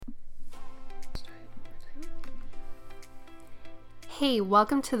Hey,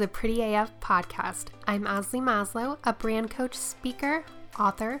 welcome to the Pretty AF podcast. I'm Ashley Maslow, a brand coach, speaker,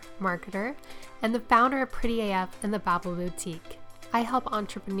 author, marketer, and the founder of Pretty AF and the Babble Boutique. I help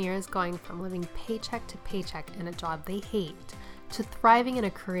entrepreneurs going from living paycheck to paycheck in a job they hate to thriving in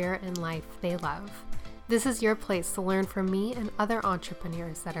a career and life they love. This is your place to learn from me and other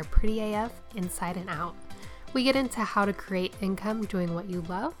entrepreneurs that are Pretty AF inside and out. We get into how to create income doing what you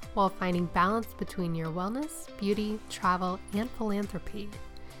love while finding balance between your wellness, beauty, travel, and philanthropy.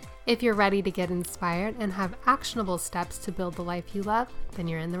 If you're ready to get inspired and have actionable steps to build the life you love, then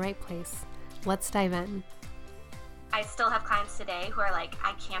you're in the right place. Let's dive in. I still have clients today who are like,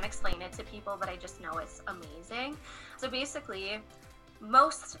 I can't explain it to people, but I just know it's amazing. So basically,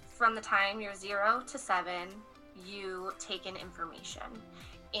 most from the time you're 0 to 7, you take in information.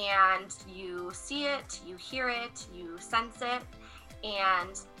 And you see it, you hear it, you sense it,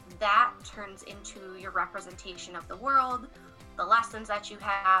 and that turns into your representation of the world. The lessons that you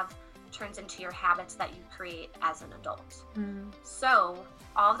have turns into your habits that you create as an adult. So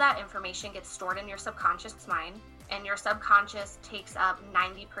all of that information gets stored in your subconscious mind, and your subconscious takes up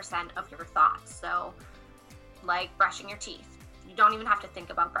 90% of your thoughts. So like brushing your teeth, you don't even have to think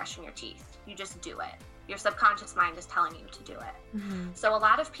about brushing your teeth, you just do it. Your subconscious mind is telling you to do it. So a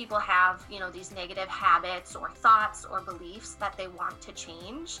lot of people have, these negative habits or thoughts or beliefs that they want to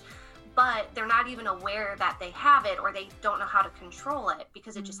change, but they're not even aware that they have it, or they don't know how to control it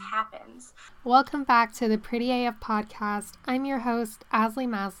because it just happens. Welcome back to the Pretty AF podcast. I'm your host, Ashley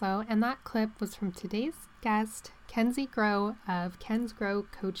Maslow, and that clip was from today's guest, Kenz Groh of Kenz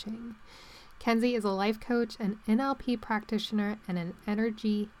Groh Coaching. Kenzie is a life coach, an NLP practitioner, and an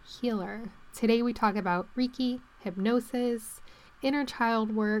energy healer. Today we talk about Reiki, hypnosis, inner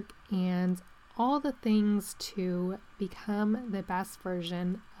child work, and all the things to become the best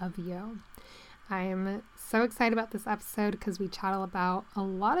version of you. I'm so excited about this episode because we chat about a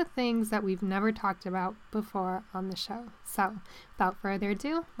lot of things that we've never talked about before on the show. So without further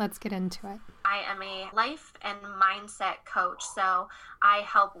ado, let's get into it. I am a life and mindset coach, so I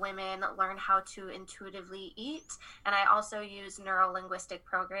help women learn how to intuitively eat, and I also use neuro-linguistic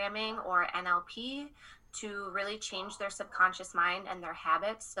programming, or NLP, to really change their subconscious mind and their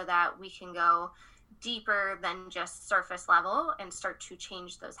habits so that we can go deeper than just surface level and start to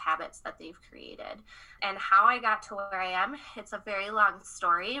change those habits that they've created. And how I got to where I am, it's a very long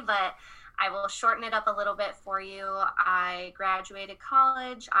story, but I will shorten it up a little bit for you. I graduated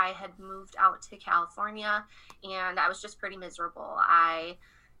college. I had moved out to California, and I was just pretty miserable. I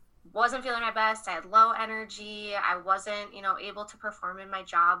wasn't feeling my best. I had low energy. I wasn't, able to perform in my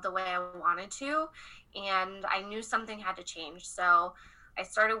job the way I wanted to, and I knew something had to change. So I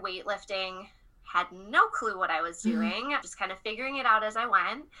started weightlifting, had no clue what I was doing, just kind of figuring it out as I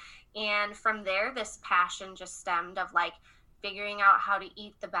went. And from there, this passion just stemmed of figuring out how to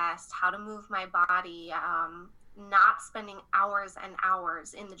eat the best, how to move my body, not spending hours and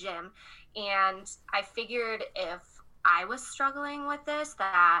hours in the gym. And I figured if I was struggling with this,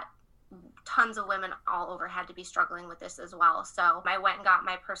 that tons of women all over had to be struggling with this as well. So I went and got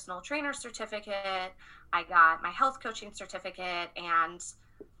my personal trainer certificate. I got my health coaching certificate and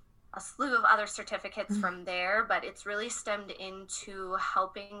a slew of other certificates from there. But it's really stemmed into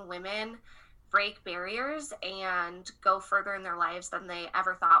helping women break barriers and go further in their lives than they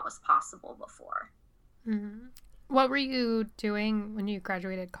ever thought was possible before. What were you doing when you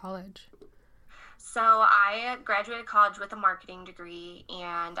graduated college? So I graduated college with a marketing degree,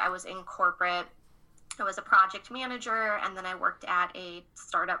 and I was in corporate. I was a project manager, and then I worked at a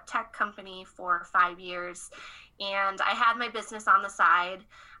startup tech company for 5 years, and I had my business on the side.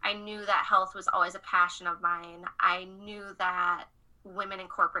 I knew that health was always a passion of mine. I knew that women in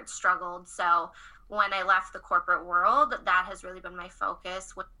corporate struggled. So when I left the corporate world, that has really been my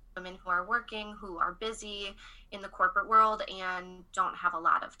focus, with women who are working, who are busy in the corporate world and don't have a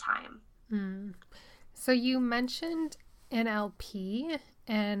lot of time. So you mentioned NLP,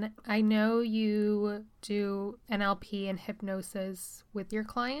 and I know you do NLP and hypnosis with your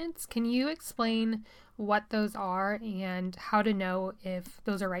clients. Can you explain what those are and how to know if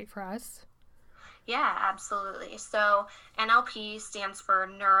those are right for us? Yeah, absolutely. So NLP stands for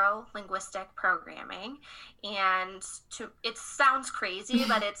neuro-linguistic programming, and it sounds crazy,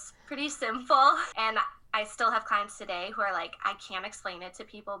 but it's pretty simple. And I still have clients today who are like, I can't explain it to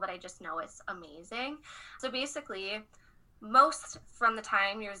people, but I just know it's amazing. So basically, most from the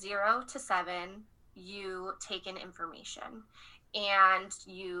time you're 0 to 7, you take in information, and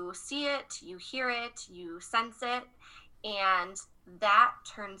you see it, you hear it, you sense it, and that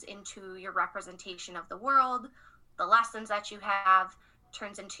turns into your representation of the world. The lessons that you have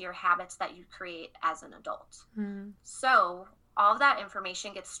turns into your habits that you create as an adult. So all of that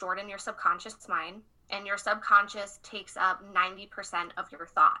information gets stored in your subconscious mind, and your subconscious takes up 90% of your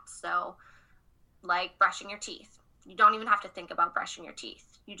thoughts. So like brushing your teeth, you don't even have to think about brushing your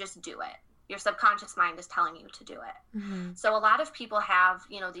teeth. You just do it. Your subconscious mind is telling you to do it. Mm-hmm. So a lot of people have,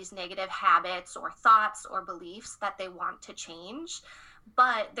 these negative habits or thoughts or beliefs that they want to change,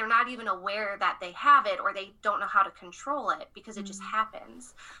 but they're not even aware that they have it, or they don't know how to control it because it just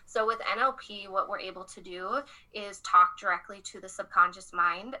happens. So with NLP, what we're able to do is talk directly to the subconscious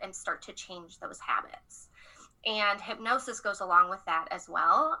mind and start to change those habits. And hypnosis goes along with that as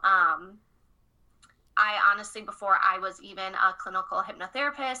well. I honestly, before I was even a clinical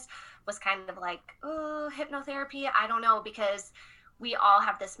hypnotherapist, was kind of like, oh, hypnotherapy, I don't know, because we all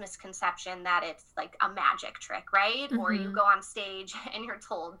have this misconception that it's like a magic trick, right? Mm-hmm. Or you go on stage and you're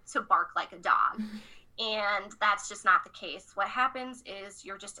told to bark like a dog. Mm-hmm. And that's just not the case. What happens is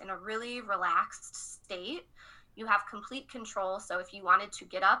you're just in a really relaxed state. You have complete control. So if you wanted to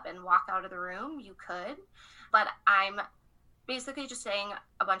get up and walk out of the room, you could. But I'm basically just saying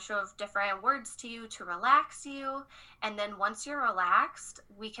a bunch of different words to you to relax you. And then once you're relaxed,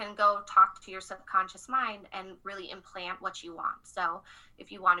 we can go talk to your subconscious mind and really implant what you want. So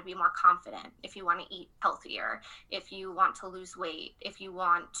if you want to be more confident, if you want to eat healthier, if you want to lose weight, if you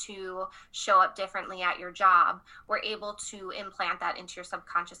want to show up differently at your job, we're able to implant that into your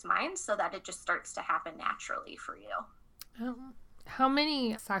subconscious mind so that it just starts to happen naturally for you. How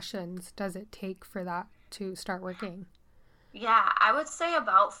many sessions does it take for that to start working? Yeah, I would say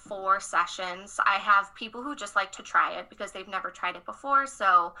about 4 sessions. I have people who just like to try it because they've never tried it before.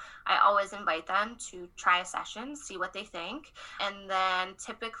 So I always invite them to try a session, see what they think. And then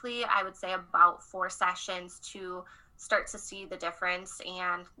typically I would say about 4 sessions to start to see the difference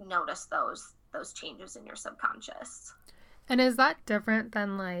and notice those changes in your subconscious. And is that different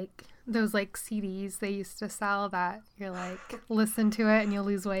than like those like CDs they used to sell that you're like, listen to it and you'll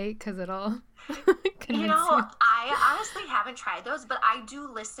lose weight because it'll convince you? I honestly haven't tried those, but I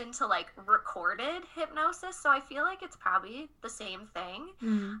do listen to like recorded hypnosis. So I feel like it's probably the same thing.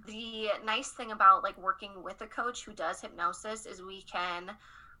 Mm-hmm. The nice thing about like working with a coach who does hypnosis is we can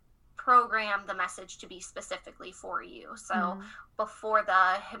program the message to be specifically for you. So before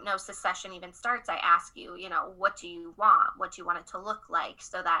the hypnosis session even starts, I ask you, what do you want? What do you want it to look like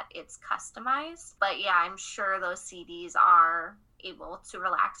so that it's customized? But yeah, I'm sure those CDs are able to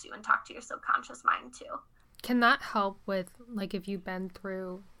relax you and talk to your subconscious mind too. Can that help with, like, if you've been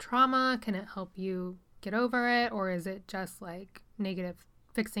through trauma, can it help you get over it? Or is it just like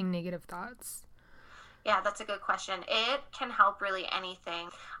fixing negative thoughts? Yeah, that's a good question. It can help really anything.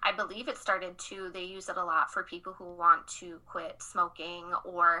 I believe it started they use it a lot for people who want to quit smoking,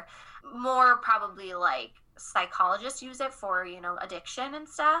 or more probably like psychologists use it for, addiction and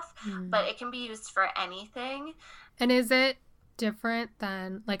stuff, but it can be used for anything. And is it different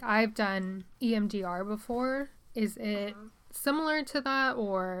than, like, I've done EMDR before. Is it similar to that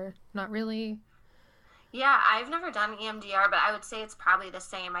or not really? Yeah, I've never done EMDR, but I would say it's probably the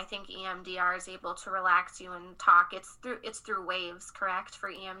same. I think EMDR is able to relax you and talk. It's through waves, correct, for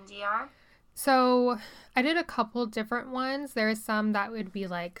EMDR? So I did a couple different ones. There is some that would be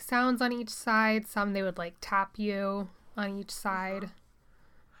like sounds on each side. Some they would like tap you on each side.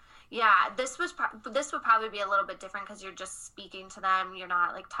 Yeah, this would probably be a little bit different because you're just speaking to them. You're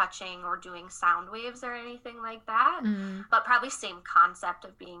not like touching or doing sound waves or anything like that. But probably same concept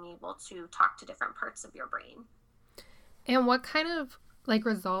of being able to talk to different parts of your brain. And what kind of like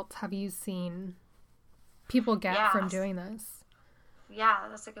results have you seen people get from doing this? Yeah,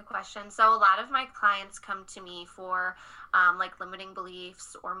 that's a good question. So a lot of my clients come to me for like limiting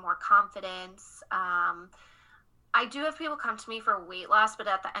beliefs or more confidence. I do have people come to me for weight loss, but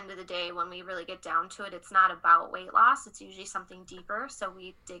at the end of the day, when we really get down to it, it's not about weight loss. It's usually something deeper. So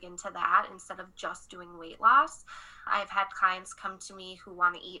we dig into that instead of just doing weight loss. I've had clients come to me who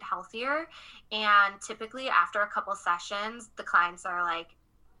want to eat healthier. And typically after a couple sessions, the clients are like,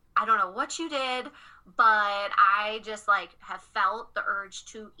 I don't know what you did, but I just like have felt the urge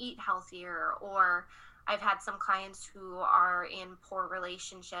to eat healthier. Or I've had some clients who are in poor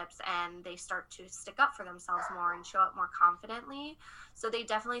relationships and they start to stick up for themselves more and show up more confidently. So they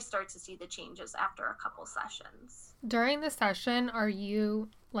definitely start to see the changes after a couple sessions. During the session, are you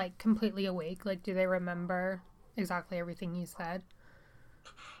like completely awake? Like, do they remember exactly everything you said?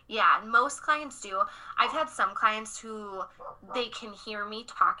 Yeah, most clients do. I've had some clients who they can hear me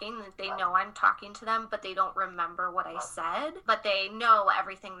talking, they know I'm talking to them, but they don't remember what I said, but they know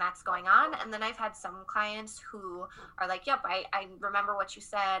everything that's going on. And then I've had some clients who are like, yep, I remember what you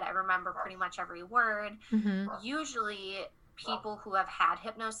said. I remember pretty much every word. Usually people who have had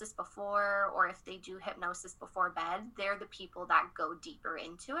hypnosis before, or if they do hypnosis before bed, they're the people that go deeper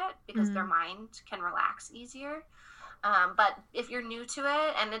into it because their mind can relax easier. But if you're new to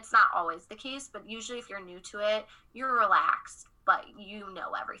it, and it's not always the case, but usually if you're new to it, you're relaxed, but you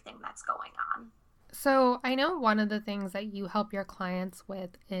know everything that's going on. So I know one of the things that you help your clients with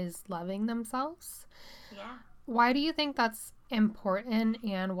is loving themselves. Yeah. Why do you think that's important,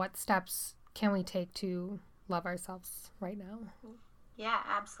 and what steps can we take to love ourselves right now? Yeah,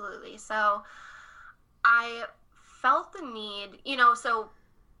 absolutely. So I felt the need, so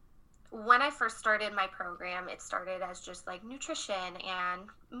when I first started my program, it started as just like nutrition and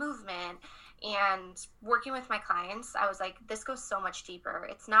movement, and working with my clients, I was like, this goes so much deeper.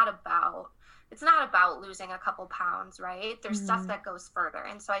 It's not about losing a couple pounds, right? There's stuff that goes further.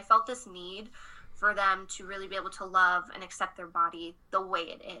 And so I felt this need for them to really be able to love and accept their body the way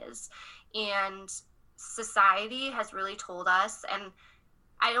it is. And society has really told us, and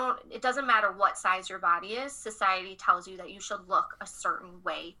it doesn't matter what size your body is, society tells you that you should look a certain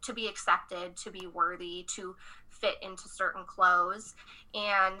way to be accepted, to be worthy, to fit into certain clothes.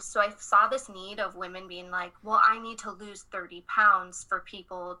 And so I saw this need of women being like, well, I need to lose 30 pounds for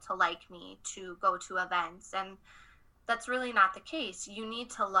people to like me, to go to events. And that's really not the case. You need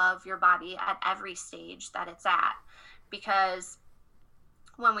to love your body at every stage that it's at, because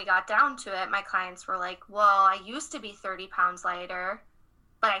when we got down to it, my clients were like, well, I used to be 30 pounds lighter,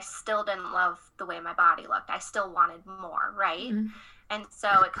 but I still didn't love the way my body looked. I still wanted more, right? And so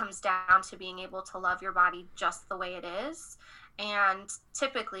it comes down to being able to love your body just the way it is. And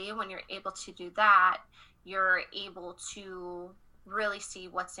typically when you're able to do that, you're able to really see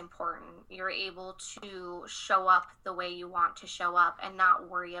what's important. You're able to show up the way you want to show up and not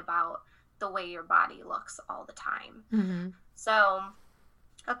worry about the way your body looks all the time. So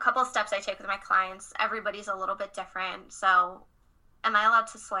a couple steps I take with my clients, everybody's a little bit different. So am I allowed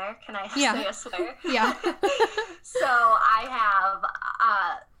to swear? Can I say a swear? Yeah. So I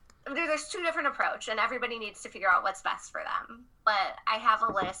have, there's two different approach, and everybody needs to figure out what's best for them. But I have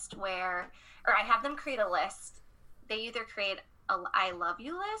a list I have them create a list. They either create a I love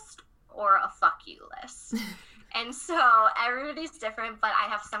you list or a fuck you list. And so everybody's different, but I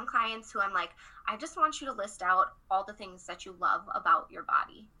have some clients who I'm like, I just want you to list out all the things that you love about your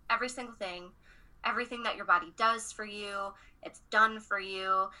body. Every single thing, everything that your body does for you, it's done for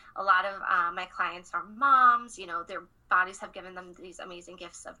you. A lot of my clients are moms, their bodies have given them these amazing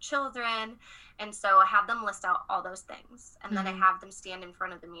gifts of children. And so I have them list out all those things. And then I have them stand in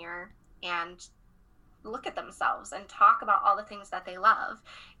front of the mirror and look at themselves and talk about all the things that they love.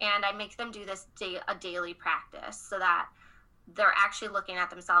 And I make them do this a daily practice so that they're actually looking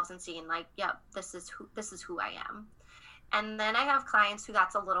at themselves and seeing like, yep, this is who I am. And then I have clients who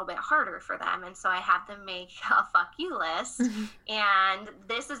that's a little bit harder for them. And so I have them make a fuck you list. And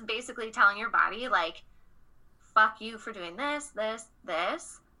this is basically telling your body like, fuck you for doing this. But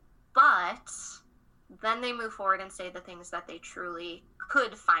then they move forward and say the things that they truly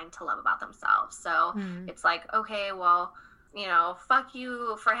could find to love about themselves. So it's like, okay, well, fuck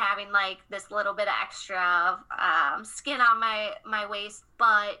you for having like this little bit of extra skin on my waist,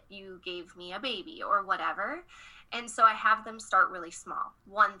 but you gave me a baby or whatever. And so I have them start really small,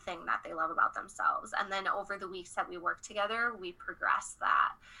 one thing that they love about themselves. And then over the weeks that we work together, we progress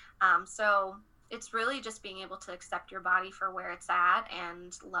that. So it's really just being able to accept your body for where it's at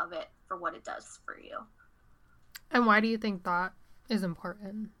and love it for what it does for you. And why do you think that is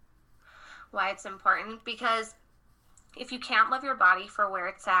important? Why it's important? Because if you can't love your body for where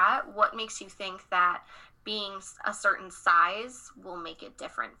it's at, what makes you think that being a certain size will make it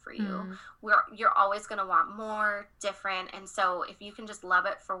different for you? You're always going to want more, different. And so if you can just love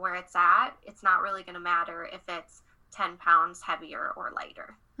it for where it's at, it's not really going to matter if it's 10 pounds heavier or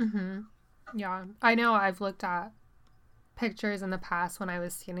lighter. Yeah. I know I've looked at pictures in the past when I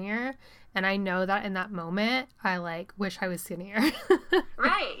was skinnier, and I know that in that moment I like wish I was skinnier.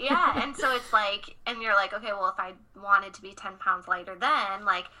 Right. Yeah. And so it's like, and you're like, okay, well, if I wanted to be 10 pounds lighter, then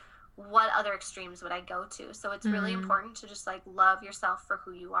like, what other extremes would I go to? So it's really important to just like love yourself for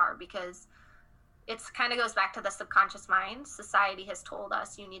who you are, because it's kind of goes back to the subconscious mind. Society has told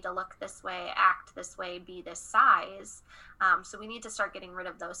us you need to look this way, act this way, be this size. So we need to start getting rid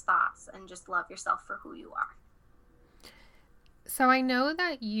of those thoughts and just love yourself for who you are. So I know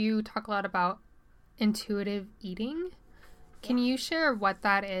that you talk a lot about intuitive eating. Can you share what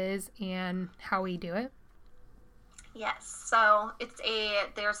that is and how we do it? Yes. So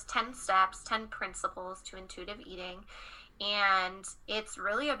there's 10 steps, 10 principles to intuitive eating. And it's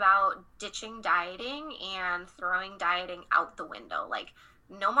really about ditching dieting and throwing dieting out the window. Like,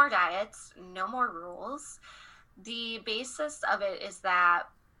 no more diets, no more rules. The basis of it is that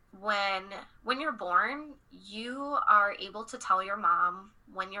when you're born, you are able to tell your mom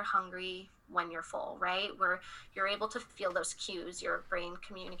when you're hungry, when you're full, right? Where you're able to feel those cues, your brain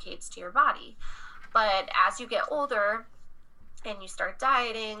communicates to your body. But as you get older and you start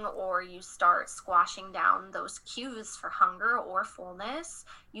dieting or you start squashing down those cues for hunger or fullness,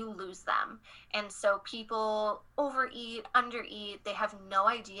 you lose them. And so people overeat, undereat, they have no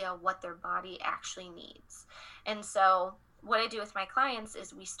idea what their body actually needs. And so what I do with my clients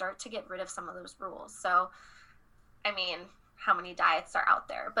is we start to get rid of some of those rules. So, I mean, how many diets are out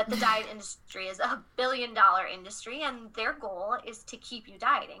there? But the diet industry is $1 billion industry, and their goal is to keep you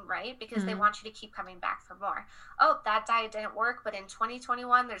dieting, right? Because they want you to keep coming back for more. Oh, that diet didn't work, but in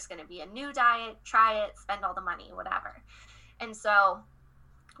 2021, there's going to be a new diet. Try it, spend all the money, whatever. And so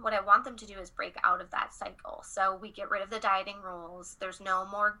what I want them to do is break out of that cycle. So we get rid of the dieting rules. There's no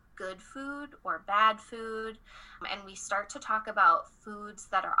more good food or bad food. And we start to talk about foods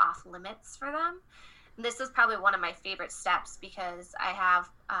that are off limits for them. This is probably one of my favorite steps because I have,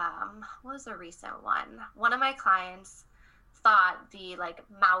 what was a recent one? One of my clients thought the like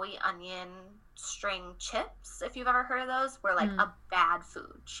Maui onion string chips, if you've ever heard of those, were like a bad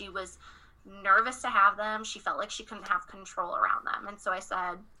food. She was nervous to have them. She felt like she couldn't have control around them. And so I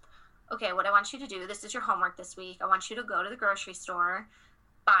said, okay, what I want you to do, this is your homework this week. I want you to go to the grocery store,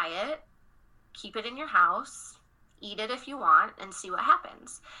 buy it, keep it in your house, eat it if you want, and see what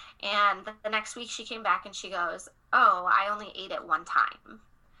happens. And the next week she came back and she goes, oh, I only ate it one time.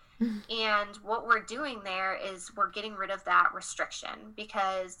 And what we're doing there is we're getting rid of that restriction,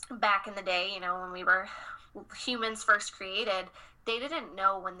 because back in the day, you know, when we were humans first created, they didn't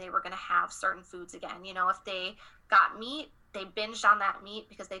know when they were going to have certain foods again. You know, if they got meat, they binged on that meat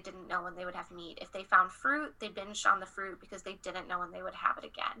because they didn't know when they would have meat. If they found fruit, they binged on the fruit because they didn't know when they would have it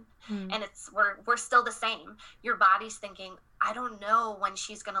again. And we're still the same. Your body's thinking, I don't know when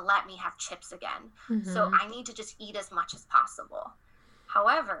she's going to let me have chips again. So I need to just eat as much as possible.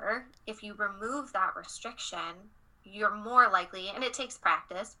 However, if you remove that restriction, you're more likely, and it takes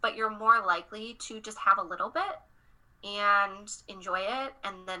practice, but you're more likely to just have a little bit and enjoy it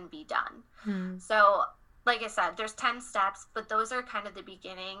and then be done. So like I said, there's 10 steps, but those are kind of the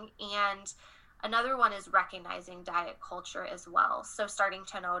beginning. And another one is recognizing diet culture as well. So starting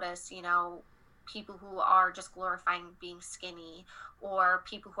to notice, you know, people who are just glorifying being skinny or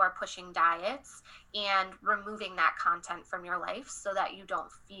people who are pushing diets, and removing that content from your life so that you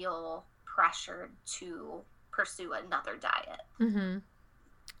don't feel pressured to pursue another diet.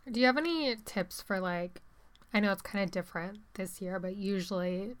 Do you have any tips for, like, I know it's kind of different this year, but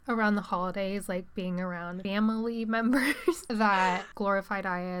usually around the holidays, like being around family members that glorify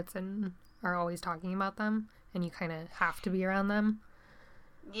diets and are always talking about them, and you kind of have to be around them?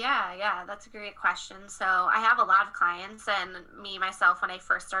 Yeah, that's a great question. So I have a lot of clients, and me, myself, when I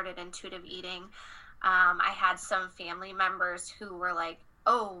first started intuitive eating, I had some family members who were like,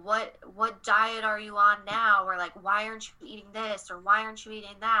 oh, what diet are you on now? Or like, why aren't you eating this? Or why aren't you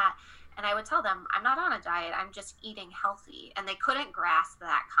eating that? And I would tell them, I'm not on a diet, I'm just eating healthy. And they couldn't grasp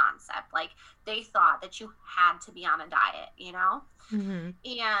that concept. Like, they thought that you had to be on a diet, you know?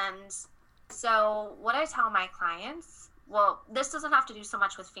 And so what I tell my clients, well, this doesn't have to do so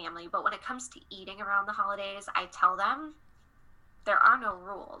much with family, but when it comes to eating around the holidays, I tell them there are no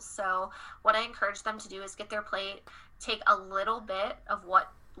rules. So what I encourage them to do is get their plate, take a little bit of what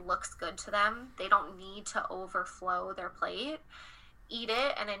looks good to them. They don't need to overflow their plate. Eat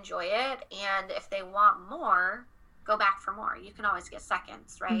it and enjoy it. And if they want more, go back for more. You can always get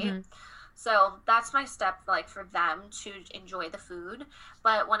seconds, right? So that's my step, like, for them to enjoy the food.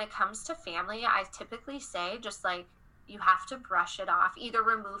 But when it comes to family, I typically say just like, you have to brush it off. Either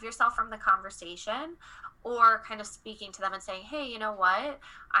remove yourself from the conversation or kind of speaking to them and saying, hey, you know what?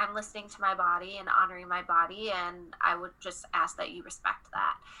 I'm listening to my body and honoring my body, and I would just ask that you respect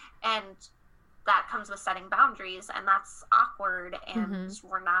that. And that comes with setting boundaries, and that's awkward, and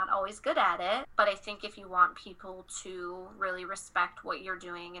we're not always good at it. But I think if you want people to really respect what you're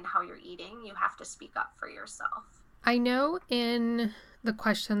doing and how you're eating, you have to speak up for yourself. I know in the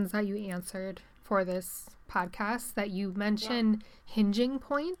questions that you answered for this podcast that you mentioned hinging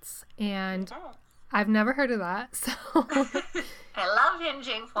points, and I've never heard of that, so I love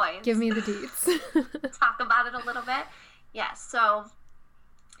hinging points. Give me the deets. Talk about it a little bit. Yes, so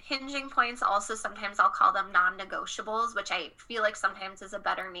hinging points, also sometimes I'll call them non-negotiables, which I feel like sometimes is a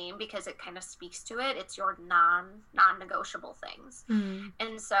better name because it kind of speaks to it. It's your non-negotiable things.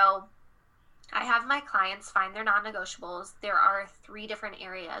 And so I have my clients find their non-negotiables. There are 3 different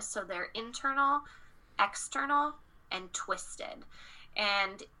areas. So they're internal, external, and twisted.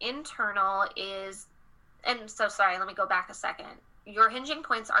 And internal is and so sorry, let me go back a second. Your hinging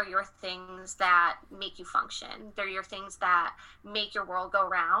points are your things that make you function. They're your things that make your world go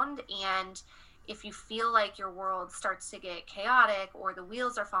round. And if you feel like your world starts to get chaotic or the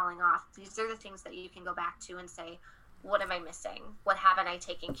wheels are falling off, these are the things that you can go back to and say, what am I missing? What haven't I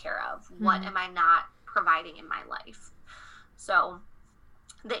taken care of? What am I not providing in my life? So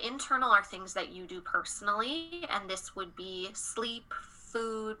the internal are things that you do personally, and this would be sleep,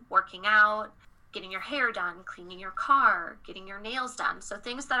 food, working out, getting your hair done, cleaning your car, getting your nails done. So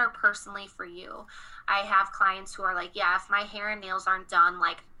things that are personally for you. I have clients who are like, yeah, if my hair and nails aren't done,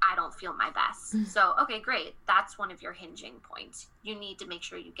 like, I don't feel my best. So, okay, great. That's one of your hinging points. You need to make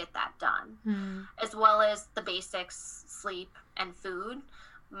sure you get that done. As well as the basics, sleep and food.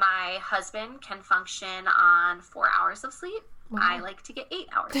 My husband can function on 4 hours of sleep. Wow. I like to get 8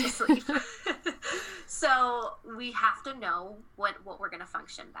 hours of sleep. So we have to know what we're going to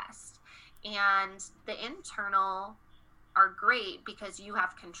function best. And the internal are great because you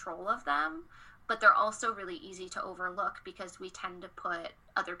have control of them, but they're also really easy to overlook because we tend to put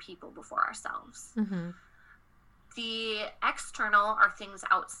other people before ourselves. The external are things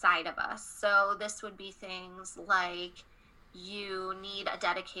outside of us. So this would be things like you need a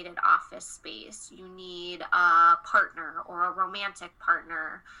dedicated office space, you need a partner or a romantic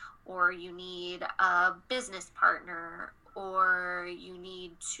partner, or you need a business partner, or you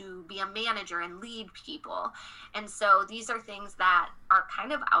need to be a manager and lead people. And so these are things that are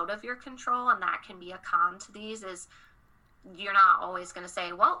kind of out of your control, and that can be a con to these is you're not always going to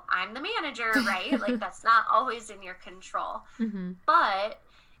say, well, I'm the manager, right? Like that's not always in your control. But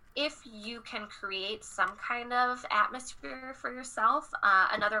if you can create some kind of atmosphere for yourself,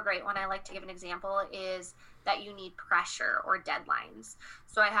 another great one I like to give an example is that you need pressure or deadlines.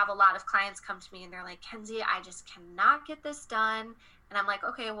 So I have a lot of clients come to me and they're like, Kenzie, I just cannot get this done. And I'm like,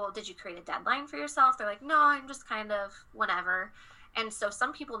 okay, well, did you create a deadline for yourself? They're like, no, I'm just kind of whatever. And so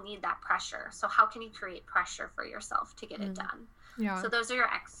some people need that pressure. So how can you create pressure for yourself to get it done? So those are your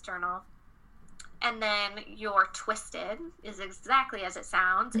external. And then your twisted is exactly as it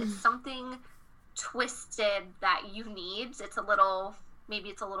sounds. It's something twisted that you need. Maybe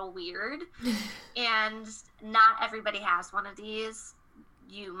it's a little weird. And not everybody has one of these.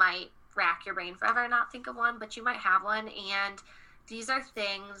 You might rack your brain forever and not think of one, but you might have one. And these are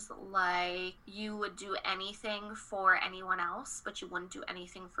things like you would do anything for anyone else, but you wouldn't do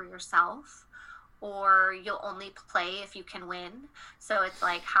anything for yourself. Or you'll only play if you can win. So it's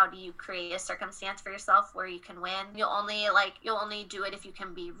like, how do you create a circumstance for yourself where you can win? You'll only do it if you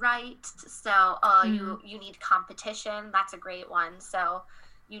can be right. So you need competition. That's a great one. So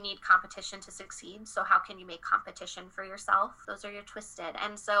you need competition to succeed. So how can you make competition for yourself? Those are your twisted.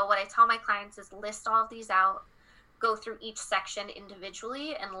 And so what I tell my clients is list all of these out, go through each section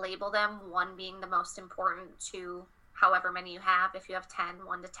individually and label them, one being the most important to however many you have. If you have 10,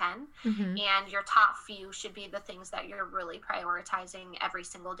 1 to 10, and your top few should be the things that you're really prioritizing every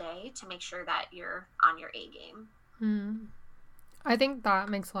single day to make sure that you're on your A game. I think that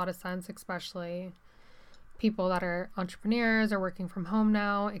makes a lot of sense, especially people that are entrepreneurs or working from home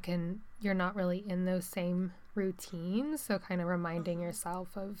now. You're not really in those same routines. So kind of reminding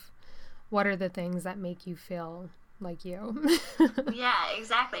yourself of what are the things that make you feel like you. Yeah,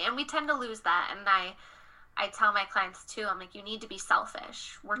 exactly. And we tend to lose that. And I tell my clients too, I'm like, you need to be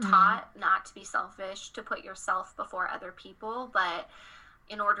selfish. We're taught not to be selfish, to put yourself before other people. But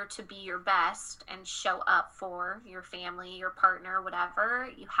in order to be your best and show up for your family, your partner, whatever,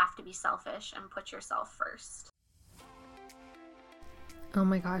 you have to be selfish and put yourself first. Oh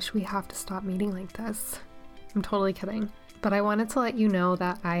my gosh, we have to stop meeting like this. I'm totally kidding. But I wanted to let you know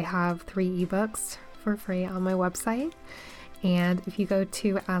that I have 3 ebooks for free on my website. And if you go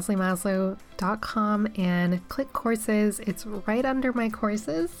to asleymaslow.com and click courses, it's right under my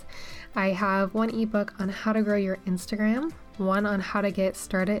courses. I have 1 ebook on how to grow your Instagram, 1 on how to get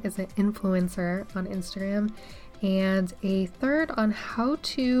started as an influencer on Instagram, and a 3rd on how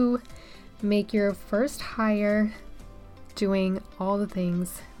to make your first hire doing all the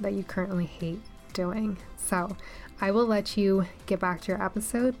things that you currently hate doing. So I will let you get back to your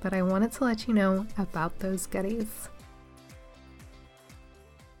episode, but I wanted to let you know about those goodies.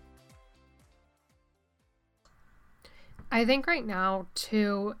 I think right now,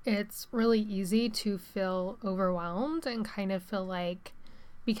 too, it's really easy to feel overwhelmed and kind of feel like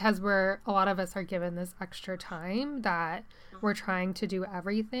because a lot of us are given this extra time that we're trying to do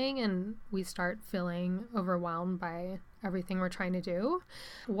everything and we start feeling overwhelmed by everything we're trying to do.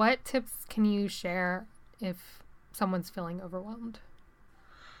 What tips can you share if someone's feeling overwhelmed?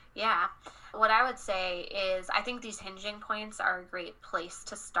 Yeah. What I would say is I think these hinging points are a great place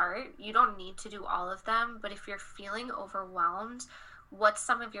to start. You don't need to do all of them, but if you're feeling overwhelmed, what's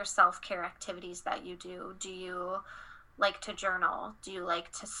some of your self-care activities that you do? Do you like to journal? Do you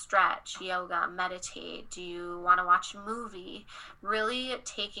like to stretch, yoga, meditate? Do you want to watch a movie? Really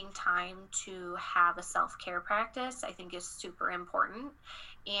taking time to have a self-care practice, I think, is super important.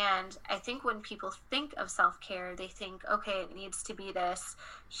 And I think when people think of self-care, they think, okay, it needs to be this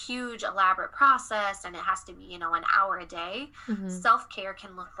huge, elaborate process and it has to be, an hour a day. Mm-hmm. Self-care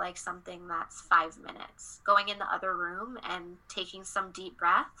can look like something that's 5 minutes. Going in the other room and taking some deep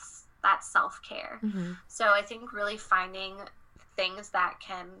breaths, that's self-care. Mm-hmm. So I think really finding things that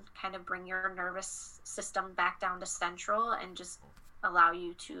can kind of bring your nervous system back down to central and just allow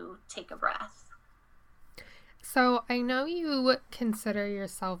you to take a breath. So I know you consider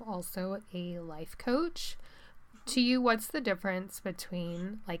yourself also a life coach. To you, what's the difference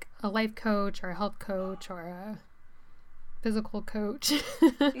between like a life coach or a health coach or a physical coach?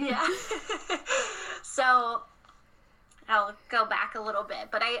 Yeah. So I'll go back a little bit,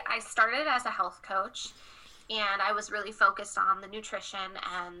 but I started as a health coach, and I was really focused on the nutrition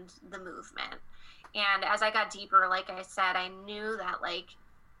and the movement. And as I got deeper, like I said, I knew that like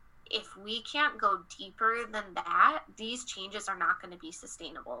if we can't go deeper than that, these changes are not going to be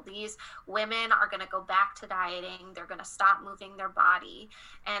sustainable. These women are going to go back to dieting. They're going to stop moving their body.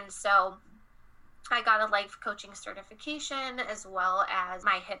 And so I got a life coaching certification as well as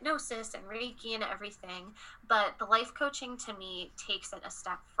my hypnosis and Reiki and everything. But the life coaching to me takes it a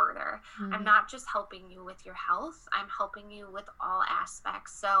step further. Mm-hmm. I'm not just helping you with your health. I'm helping you with all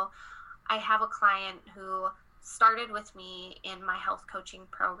aspects. So I have a client who started with me in my health coaching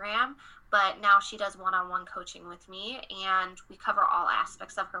program, but now she does one-on-one coaching with me, and we cover all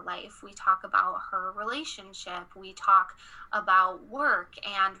aspects of her life. We talk about her relationship, we talk about work,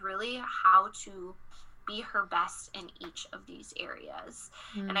 and really how to be her best in each of these areas.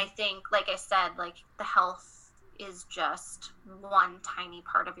 And I think, like I said, like the health is just one tiny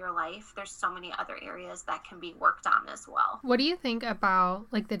part of your life. There's so many other areas that can be worked on as well. What do you think about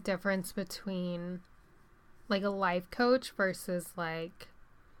like the difference between like a life coach versus like,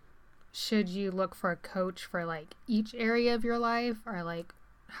 should you look for a coach for like each area of your life, or like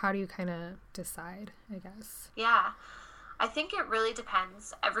how do you kind of decide, I guess? Yeah, I think it really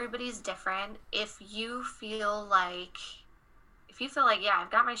depends. Everybody's different. If you feel like, yeah,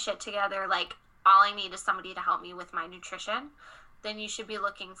 I've got my shit together, like all I need is somebody to help me with my nutrition, then you should be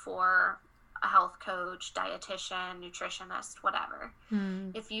looking for a health coach, dietitian, nutritionist, whatever.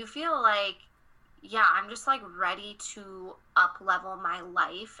 If you feel like, yeah, I'm just like ready to up level my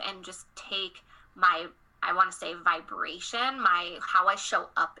life and just take my, I want to say vibration, how I show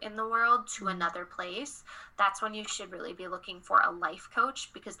up in the world to another place, that's when you should really be looking for a life coach,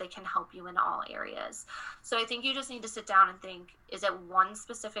 because they can help you in all areas. So I think you just need to sit down and think, is it one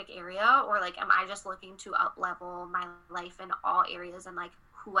specific area, or like, am I just looking to up level my life in all areas and like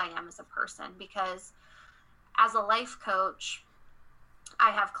who I am as a person? Because as a life coach,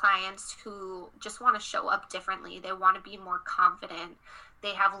 I have clients who just want to show up differently. They want to be more confident.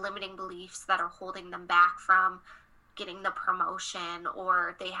 They have limiting beliefs that are holding them back from getting the promotion,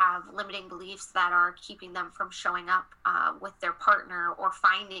 or they have limiting beliefs that are keeping them from showing up with their partner or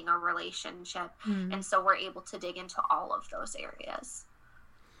finding a relationship. And so we're able to dig into all of those areas.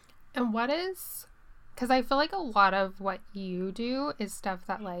 And because I feel like a lot of what you do is stuff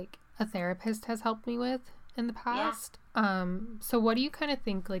that like a therapist has helped me with in the past. Yeah. So what do you kind of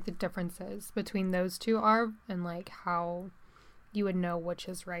think like the differences between those two are, and like how you would know which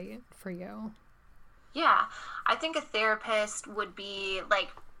is right for you? Yeah, I think a therapist would be like,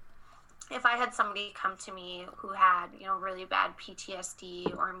 if I had somebody come to me who had, really bad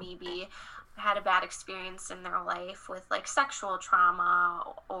PTSD, or maybe had a bad experience in their life with like sexual trauma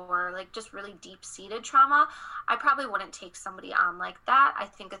or like just really deep-seated trauma, I probably wouldn't take somebody on like that. I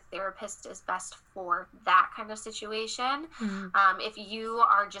think a therapist is best for that kind of situation. If you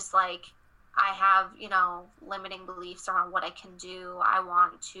are just like, I have, limiting beliefs around what I can do, I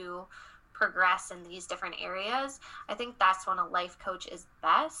want to progress in these different areas, I think that's when a life coach is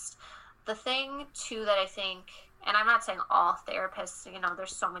best. The thing too that I think, and I'm not saying all therapists,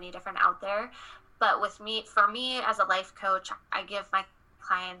 there's so many different out there, but for me as a life coach, I give my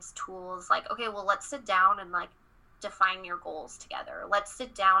clients tools like, okay, well, let's sit down and like define your goals together. Let's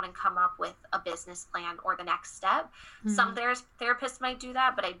sit down and come up with a business plan or the next step. Some therapists might do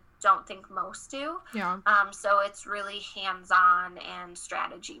that, but I don't think most do. Yeah. So it's really hands-on and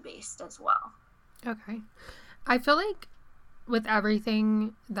strategy based as well. Okay. I feel like with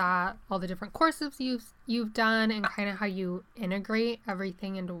everything that all the different courses you've done and kind of how you integrate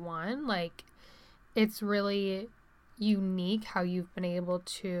everything into one, like it's really unique how you've been able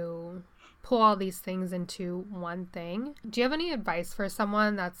to pull all these things into one thing. Do you have any advice for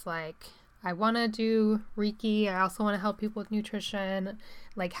someone that's like, I want to do Reiki, I also want to help people with nutrition,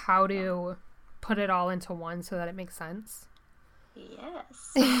 like how to put it all into one so that it makes sense?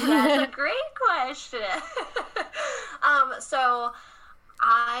 Yes, that's a great question. So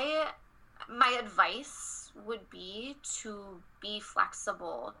my advice would be to be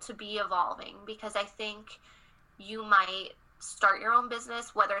flexible, to be evolving, because I think you might start your own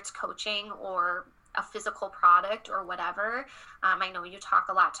business, whether it's coaching or a physical product or whatever. I know you talk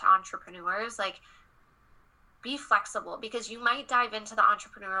a lot to entrepreneurs, like be flexible, because you might dive into the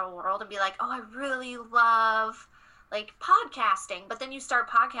entrepreneurial world and be like, oh, I really love like podcasting, but then you start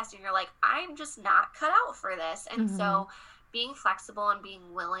podcasting and you're like, I'm just not cut out for this. And so being flexible and being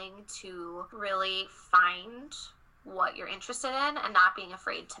willing to really find what you're interested in and not being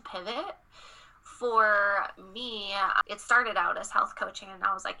afraid to pivot. For me, it started out as health coaching, and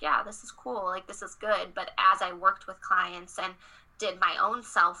I was like, yeah, this is cool, like this is good. But as I worked with clients and did my own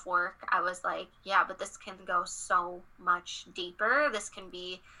self work, I was like, yeah, but this can go so much deeper. This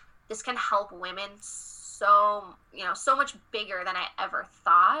can help women so much bigger than I ever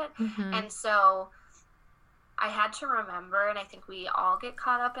thought. And so I had to remember, and I think we all get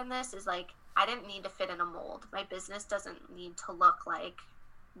caught up in this, is like, I didn't need to fit in a mold. My business doesn't need to look like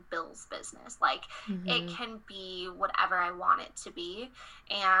Bill's business. Like it can be whatever I want it to be,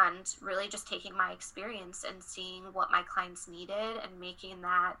 and really just taking my experience and seeing what my clients needed and making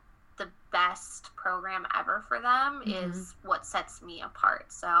that the best program ever for them is what sets me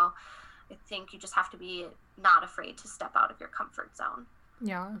apart. So I think you just have to be not afraid to step out of your comfort zone.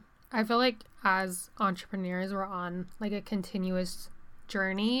 Yeah. I feel like as entrepreneurs, we're on like a continuous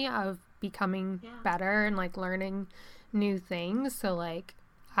journey of becoming better and like learning new things. So like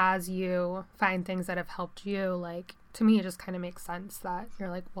as you find things that have helped you, like to me, it just kind of makes sense that you're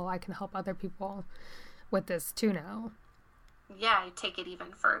like, well, I can help other people with this too now. Yeah, you take it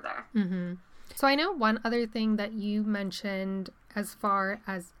even further. So I know one other thing that you mentioned as far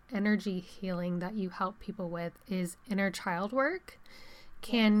as energy healing that you help people with is inner child work.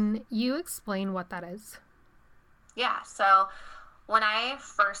 Can you explain what that is? Yeah. So when I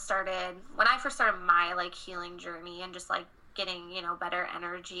first started my like healing journey and just like getting, better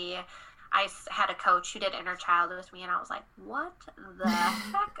energy, I had a coach who did inner child with me, and I was like, what the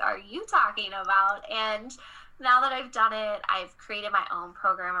heck are you talking about? And now that I've done it, I've created my own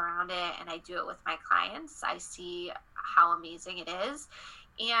program around it, and I do it with my clients. I see how amazing it is.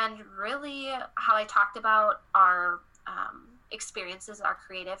 And really how I talked about our experiences are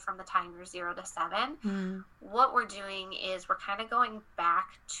created from the time you're 0 to 7. What we're doing is we're kind of going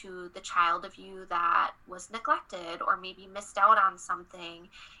back to the child of you that was neglected or maybe missed out on something,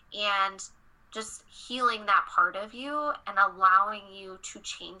 and just healing that part of you and allowing you to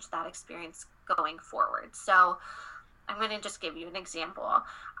change that experience going forward. So I'm going to just give you an example.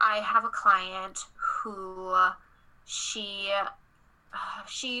 I have a client who she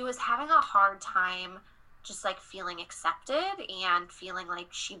was having a hard time just like feeling accepted and feeling like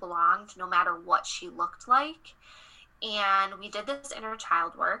she belonged no matter what she looked like. And we did this inner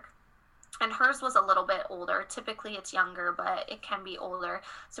child work, and hers was a little bit older. Typically it's younger, but it can be older.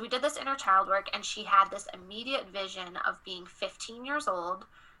 So we did this inner child work, and she had this immediate vision of being 15 years old.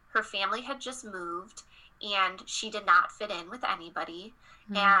 Her family had just moved, and she did not fit in with anybody.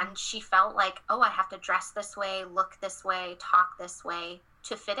 And she felt like, oh, I have to dress this way, look this way, talk this way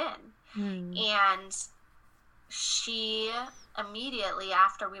to fit in. And she immediately,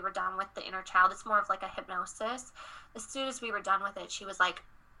 after we were done with the inner child, it's more of like a hypnosis. As soon as we were done with it, she was like,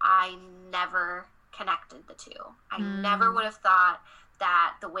 I never connected the two. I never would have thought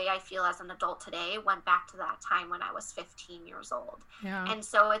that the way I feel as an adult today went back to that time when I was 15 years old. And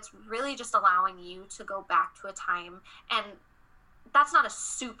so it's really just allowing you to go back to a time, and that's not a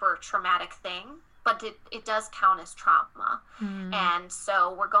super traumatic thing, but it does count as trauma. And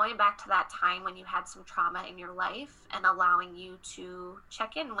so we're going back to that time when you had some trauma in your life and allowing you to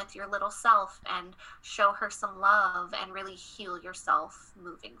check in with your little self and show her some love and really heal yourself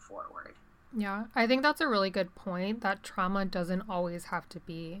moving forward. Yeah, I think that's a really good point, that trauma doesn't always have to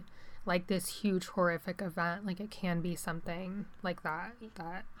be like this huge horrific event. Like it can be something like that.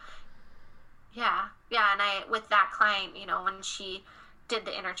 Yeah, and with that client, when she did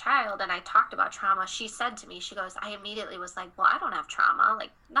the inner child and I talked about trauma, she said to me, she goes, I immediately was like, well, I don't have trauma.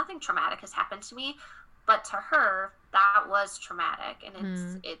 Like nothing traumatic has happened to me. But to her, that was traumatic.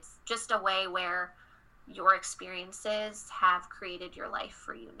 And it's just a way where your experiences have created your life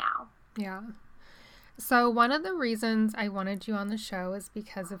for you now. Yeah. So one of the reasons I wanted you on the show is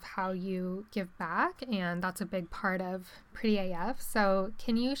because of how you give back, and that's a big part of Pretty AF. So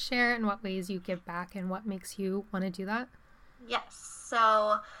can you share in what ways you give back and what makes you want to do that? Yes.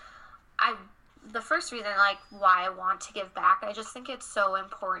 So the first reason, like, why I want to give back, I just think it's so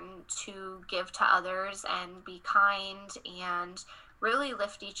important to give to others and be kind and really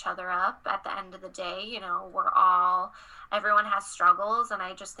lift each other up. At the end of the day, you know, everyone has struggles, and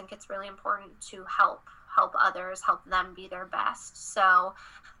I just think it's really important to help others, help them be their best. So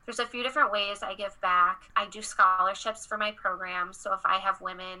there's a few different ways I give back. I do scholarships for my program. So if I have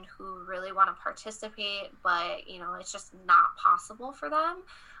women who really want to participate, but, you know, it's just not possible for them,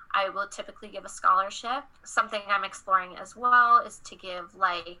 I will typically give a scholarship. Something I'm exploring as well is to give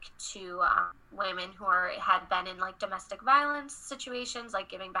to women who had been in domestic violence situations,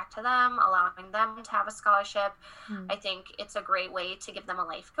 giving back to them, allowing them to have a scholarship. I think it's a great way to give them a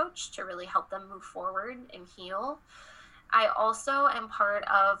life coach to really help them move forward and heal. I also am part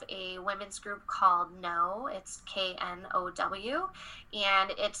of a women's group called KNOW. It's KNOW.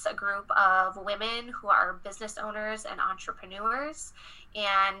 And it's a group of women who are business owners and entrepreneurs.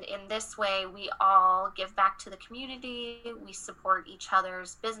 And in this way, we all give back to the community. We support each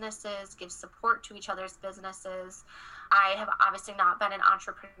other's businesses, give support to each other's businesses. I have obviously not been an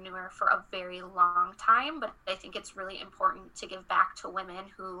entrepreneur for a very long time, but I think it's really important to give back to women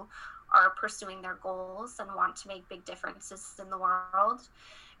who are pursuing their goals and want to make big differences in the world.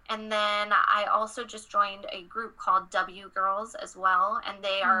 And then I also just joined a group called W Girls as well, and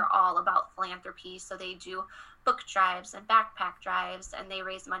they are all about philanthropy. So they do book drives and backpack drives, and they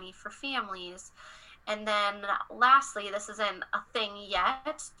raise money for families. And then lastly, this isn't a thing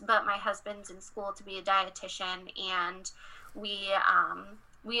yet, but my husband's in school to be a dietitian, and we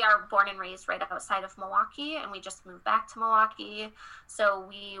are born and raised right outside of Milwaukee, and we just moved back to Milwaukee. So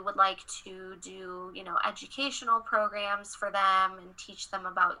we would like to do, educational programs for them and teach them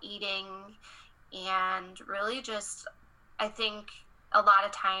about eating. And really just, I think a lot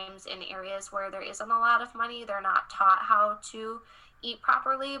of times in areas where there isn't a lot of money, they're not taught how to eat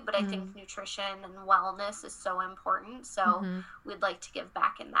properly. But I think nutrition and wellness is so important. So we'd like to give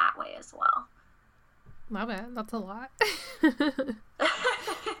back in that way as well. Love it. That's a lot.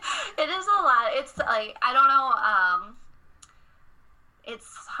 It is a lot. It's I don't know.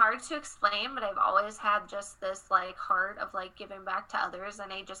 It's hard to explain, but I've always had just this heart of giving back to others.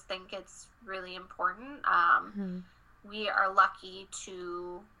 And I just think it's really important. We are lucky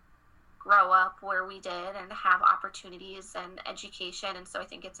to grow up where we did and have opportunities and education. And so I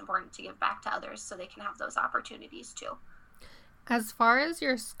think it's important to give back to others so they can have those opportunities too. As far as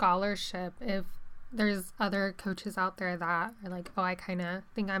your scholarship, if there's other coaches out there that are like, oh, I kind of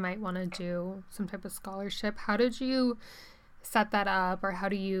think I might want to do some type of scholarship, how did you set that up, or how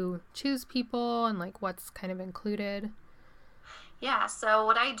do you choose people, and what's kind of included? Yeah, so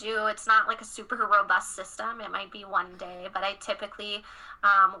what I do, it's not a super robust system. It might be one day, but I typically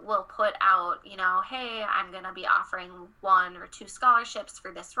will put out, hey, I'm going to be offering 1 or 2 scholarships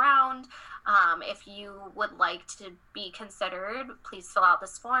for this round. If you would like to be considered, please fill out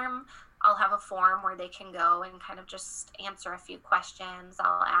this form. I'll have a form where they can go and kind of just answer a few questions.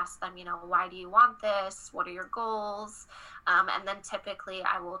 I'll ask them, why do you want this? What are your goals? And then typically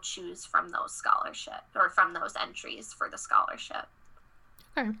I will choose from those from those entries for the scholarship.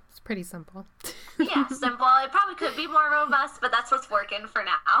 Okay, it's pretty simple. Yeah, simple. It probably could be more robust, but that's what's working for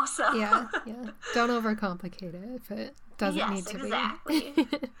now. So yeah. Don't overcomplicate it if it doesn't need to exactly. be.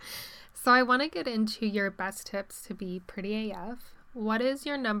 So I want to get into your best tips to be pretty AF. What is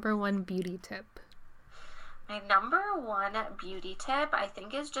your number 1 beauty tip? My number 1 beauty tip, I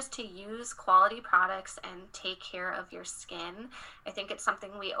think, is just to use quality products and take care of your skin. I think it's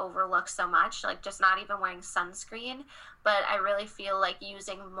something we overlook so much, just not even wearing sunscreen. But I really feel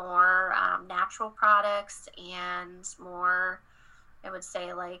using more natural products and more, I would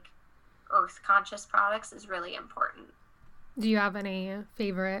say, earth-conscious products is really important. Do you have any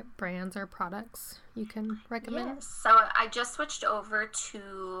favorite brands or products you can recommend? Yes. So I just switched over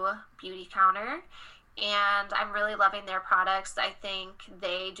to Beauty Counter, and I'm really loving their products. I think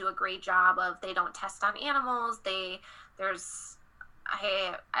they do a great job they don't test on animals. I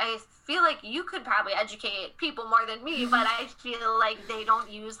feel like you could probably educate people more than me, but I feel like they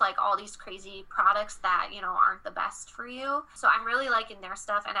don't use all these crazy products that, aren't the best for you. So I'm really liking their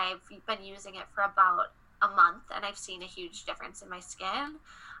stuff, and I've been using it for about a month, and I've seen a huge difference in my skin.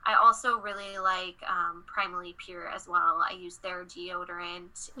 I also really like Primally Pure as well. I use their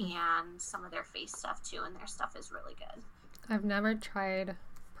deodorant and some of their face stuff too, and their stuff is really good. I've never tried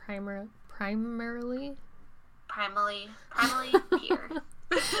primarily pure.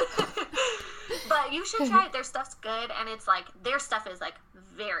 But you should try it. Their stuff's good, and it's like their stuff is like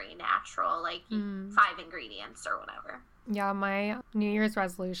very natural, like 5 ingredients or whatever. Yeah, my New Year's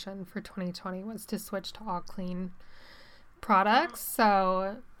resolution for 2020 was to switch to all clean products.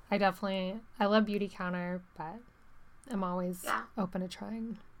 So I love Beauty Counter, but I'm always open to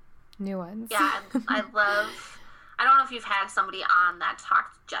trying new ones. Yeah, I don't know if you've had somebody on that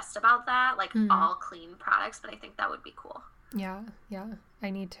talked just about that, like all clean products, but I think that would be cool. Yeah, I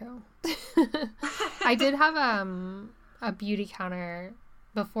need to. I did have a Beauty Counter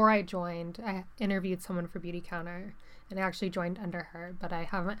before I joined. I interviewed someone for Beauty Counter, and I actually joined under her, but I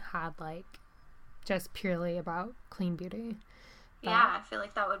haven't had like just purely about clean beauty. But... yeah, I feel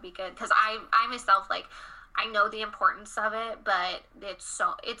like that would be good, because I myself, like, I know the importance of it, but it's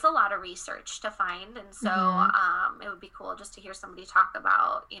a lot of research to find, and so it would be cool just to hear somebody talk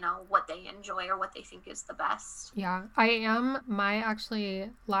about, you know, what they enjoy or what they think is the best. Yeah, my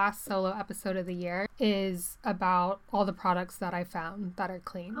actually last solo episode of the year is about all the products that I found that are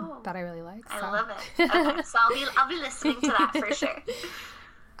clean that I really like. I love it. Okay, so I'll be listening to that for sure.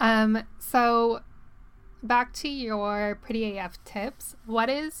 So back to your Pretty AF tips. What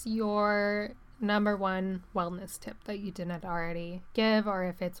is your number one wellness tip that you didn't already give, or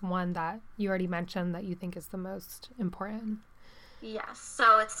if it's one that you already mentioned that you think is the most important? Yes,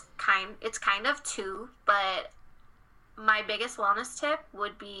 so it's kind of two, but my biggest wellness tip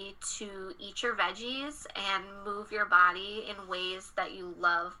would be to eat your veggies and move your body in ways that you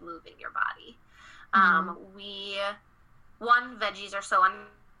love moving your body. Veggies are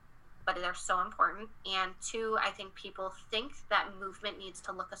but they're so important, and 2, I think people think that movement needs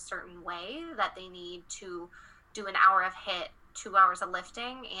to look a certain way, that they need to do an hour of HIIT, 2 hours of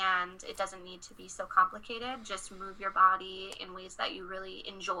lifting, and it doesn't need to be so complicated. Just move your body in ways that you really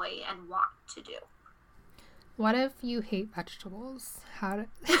enjoy and want to do. What if you hate vegetables? Okay,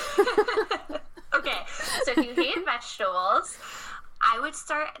 so if you hate vegetables, I would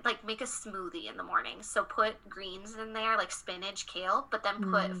start, like, make a smoothie in the morning. So put greens in there, like spinach, kale, but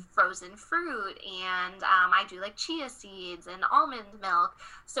then put frozen fruit, and I do, like, chia seeds and almond milk.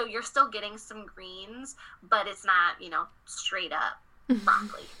 So you're still getting some greens, but it's not, you know, straight up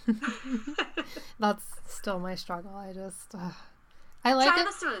broccoli. That's still my struggle. I like Try the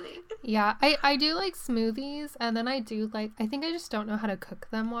smoothie. Yeah, I do like smoothies, and then I think I just don't know how to cook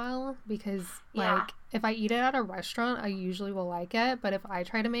them well, because like if I eat it at a restaurant, I usually will like it, but if I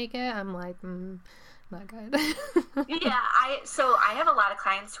try to make it, I'm like, not good. Yeah, I have a lot of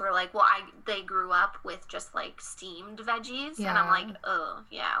clients who are like, well, they grew up with just like steamed veggies, and I'm like, oh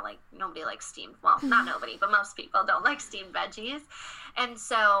yeah, like nobody likes steamed. Well, not nobody, but most people don't like steamed veggies, and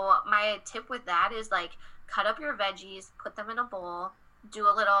so my tip with that is, like, cut up your veggies, put them in a bowl, do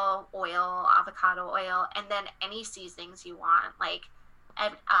a little oil, avocado oil, and then any seasonings you want, like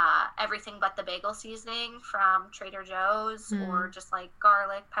everything but the bagel seasoning from Trader Joe's, or just like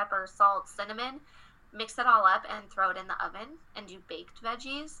garlic, pepper, salt, cinnamon. Mix it all up and throw it in the oven and do baked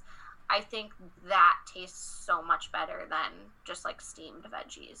veggies. I think that tastes so much better than just like steamed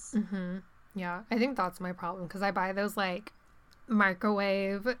veggies. Mm-hmm. Yeah, I think that's my problem, because I buy those like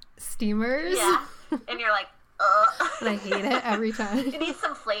microwave steamers. Yeah, and you're like, ugh. And I hate it every time. You need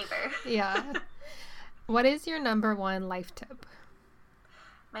some flavor. Yeah. What is your number one life tip?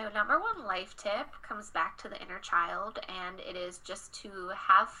 My number one life tip comes back to the inner child, and it is just to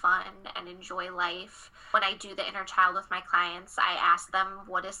have fun and enjoy life. When I do the inner child with my clients, I ask them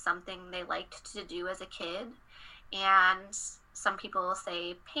what is something they liked to do as a kid, and some people will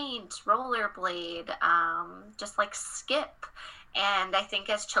say paint, rollerblade, just like skip. And I think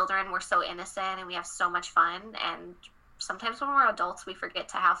as children, we're so innocent and we have so much fun. And sometimes when we're adults, we forget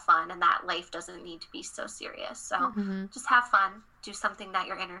to have fun, and that life doesn't need to be so serious. So just have fun. Do something that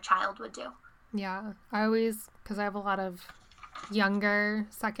your inner child would do. Yeah. Because I have a lot of younger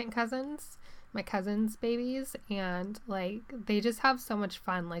second cousins, my cousins' babies, and like they just have so much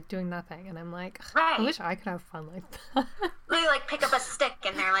fun like doing nothing, and I'm like, I wish I could have fun like that. They like pick up a stick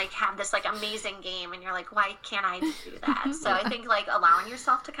and they're like have this like amazing game, and you're like, why can't I do that? So I think like allowing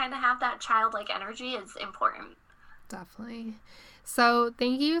yourself to kind of have that childlike energy is important. Definitely. So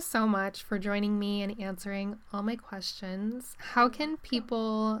thank you so much for joining me and answering all my questions. How can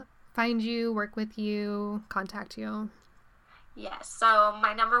people find you, work with you, contact you? Yes, so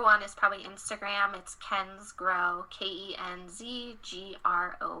my number one is probably Instagram. It's Kenz Groh, KENZGROH.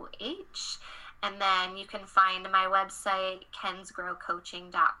 And then you can find my website,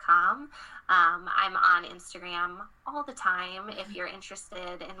 kenzgrowcoaching.com. I'm on Instagram all the time. If you're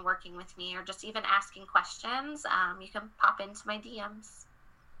interested in working with me or just even asking questions, you can pop into my DMs.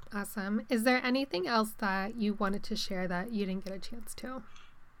 Awesome. Is there anything else that you wanted to share that you didn't get a chance to?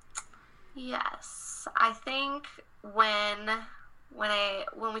 Yes. I think when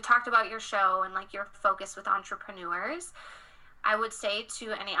we talked about your show and like your focus with entrepreneurs, I would say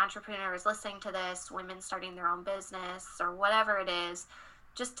to any entrepreneurs listening to this, women starting their own business or whatever it is,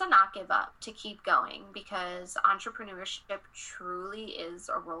 just to not give up, to keep going, because entrepreneurship truly is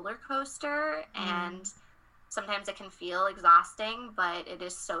a roller coaster and sometimes it can feel exhausting, but it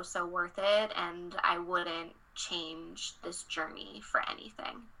is so, so worth it. And I wouldn't change this journey for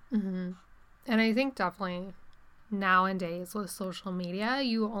anything. Mm-hmm. And I think definitely nowadays with social media,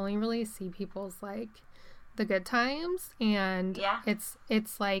 you only really see people's like the good times, and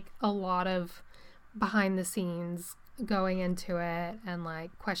it's like a lot of behind the scenes going into it and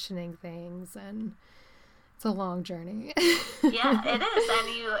like questioning things, and it's a long journey. Yeah, it is. And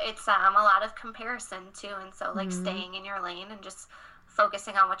it's a lot of comparison too, and so like staying in your lane and just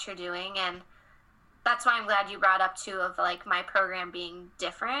focusing on what you're doing. And that's why I'm glad you brought up too of like my program being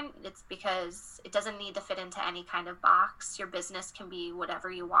different. It's because it doesn't need to fit into any kind of box. Your business can be whatever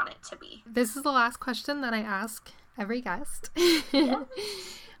you want it to be. This is the last question that I ask every guest. Yeah.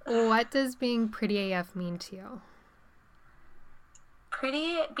 What does being pretty AF mean to you?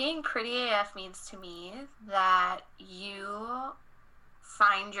 Being pretty AF means to me that you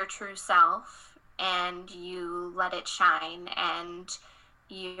find your true self and you let it shine, and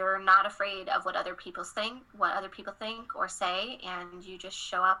you're not afraid of what other people think or say, and you just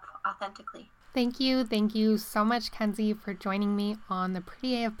show up authentically. Thank you so much, Kenzie, for joining me on the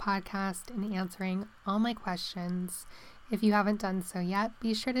Pretty AF podcast and answering all my questions. If you haven't done so yet,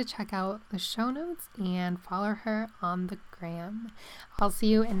 be sure to check out the show notes and follow her on the gram. I'll see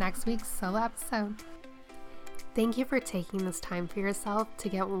you in next week's solo episode. Thank you for taking this time for yourself to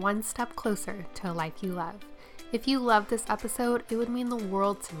get one step closer to a life you love. If you loved this episode, it would mean the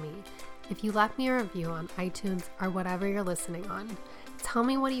world to me if you left me a review on iTunes or whatever you're listening on. Tell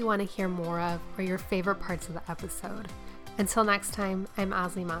me what you want to hear more of or your favorite parts of the episode. Until next time, I'm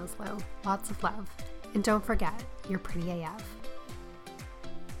Asli Maslow. Lots of love. And don't forget, you're pretty AF.